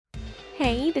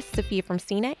Hey, this is Sophia from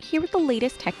CNET, here with the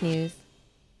latest tech news.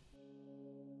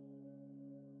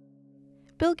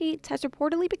 Bill Gates has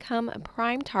reportedly become a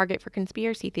prime target for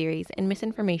conspiracy theories and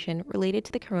misinformation related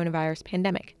to the coronavirus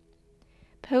pandemic.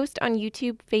 Posts on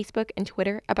YouTube, Facebook, and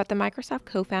Twitter about the Microsoft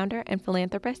co-founder and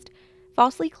philanthropist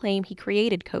falsely claim he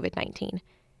created COVID-19,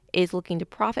 is looking to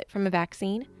profit from a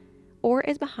vaccine, or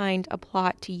is behind a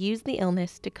plot to use the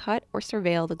illness to cut or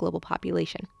surveil the global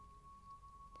population.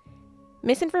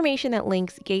 Misinformation that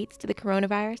links Gates to the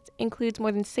coronavirus includes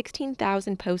more than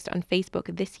 16,000 posts on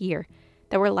Facebook this year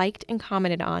that were liked and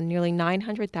commented on nearly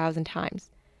 900,000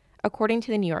 times, according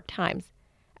to the New York Times,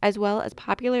 as well as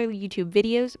popular YouTube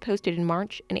videos posted in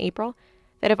March and April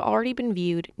that have already been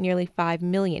viewed nearly 5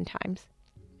 million times.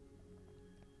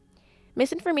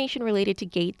 Misinformation related to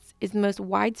Gates is the most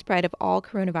widespread of all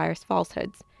coronavirus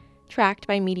falsehoods, tracked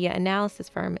by media analysis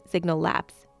firm Zignal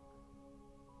Labs.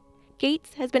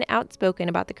 Gates has been outspoken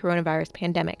about the coronavirus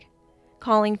pandemic,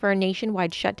 calling for a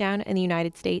nationwide shutdown in the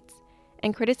United States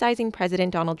and criticizing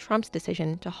President Donald Trump's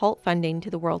decision to halt funding to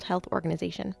the World Health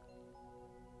Organization.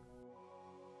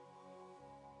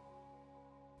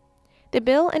 The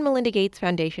Bill and Melinda Gates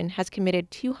Foundation has committed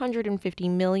 $250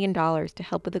 million to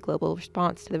help with the global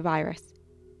response to the virus.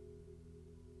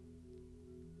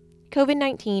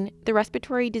 COVID-19, the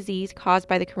respiratory disease caused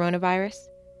by the coronavirus,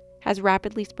 has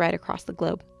rapidly spread across the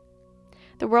globe.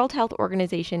 The World Health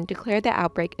Organization declared the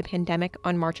outbreak a pandemic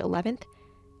on March 11th,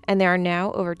 and there are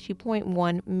now over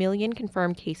 2.1 million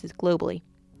confirmed cases globally,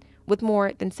 with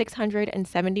more than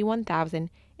 671,000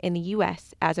 in the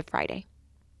U.S. as of Friday.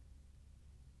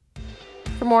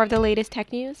 For more of the latest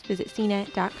tech news, visit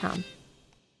cnet.com.